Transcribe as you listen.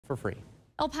for free.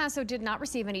 El Paso did not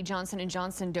receive any Johnson &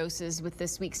 Johnson doses with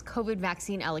this week's COVID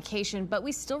vaccine allocation, but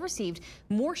we still received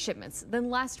more shipments than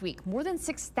last week, more than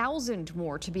 6,000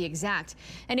 more to be exact.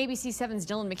 And ABC 7's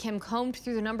Dylan McKim combed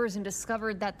through the numbers and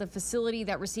discovered that the facility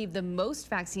that received the most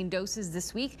vaccine doses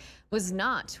this week was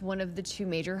not one of the two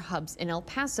major hubs in El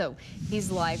Paso.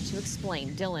 He's live to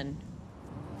explain. Dylan.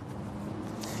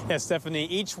 Yes, Stephanie,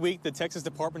 each week the Texas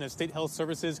Department of State Health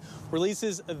Services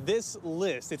releases this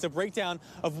list. It's a breakdown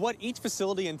of what each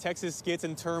facility in Texas gets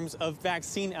in terms of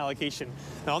vaccine allocation.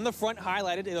 Now, on the front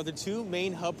highlighted are the two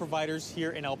main hub providers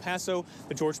here in El Paso,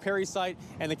 the George Perry site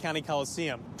and the County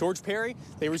Coliseum. George Perry,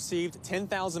 they received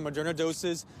 10,000 Moderna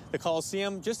doses. The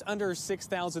Coliseum, just under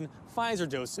 6,000 Pfizer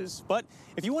doses. But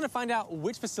if you want to find out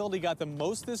which facility got the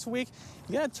most this week,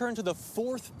 you got to turn to the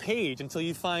fourth page until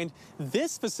you find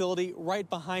this facility right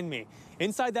behind me.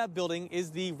 Inside that building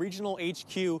is the regional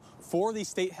HQ for the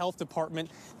State Health Department.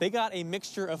 They got a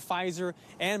mixture of Pfizer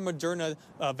and Moderna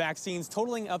vaccines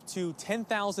totaling up to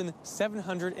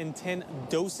 10,710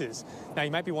 doses. Now,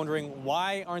 you might be wondering,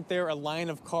 why aren't there a line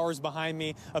of cars behind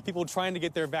me of people trying to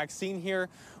get their vaccine here?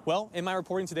 Well, in my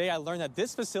reporting today, I learned that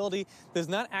this facility does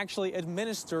not actually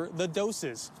administer the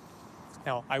doses.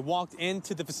 Now, I walked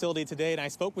into the facility today and I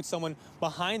spoke with someone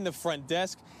behind the front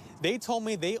desk. They told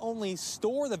me they only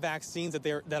store the vaccines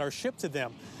that are shipped to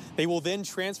them. They will then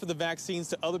transfer the vaccines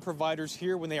to other providers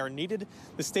here when they are needed.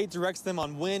 The state directs them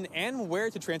on when and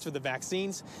where to transfer the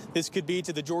vaccines. This could be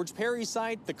to the George Perry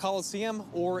site, the Coliseum,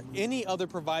 or any other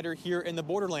provider here in the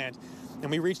borderland. And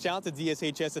we reached out to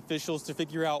DSHS officials to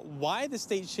figure out why the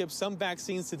state ships some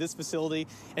vaccines to this facility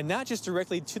and not just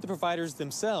directly to the providers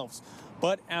themselves.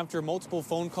 But after multiple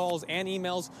phone calls and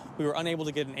emails, we were unable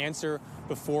to get an answer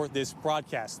before this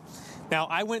broadcast. Now,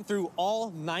 I went through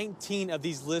all 19 of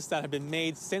these lists that have been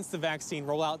made since the vaccine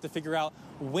rollout to figure out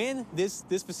when this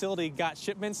facility got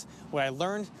shipments. What I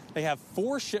learned, they have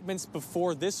 4 shipments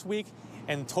before this week,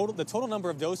 and the total number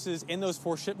of doses in those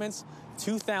 4 shipments,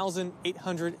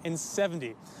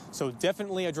 2,870. So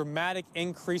definitely a dramatic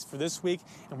increase for this week,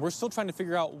 and we're still trying to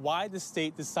figure out why the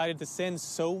state decided to send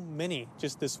so many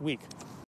just this week.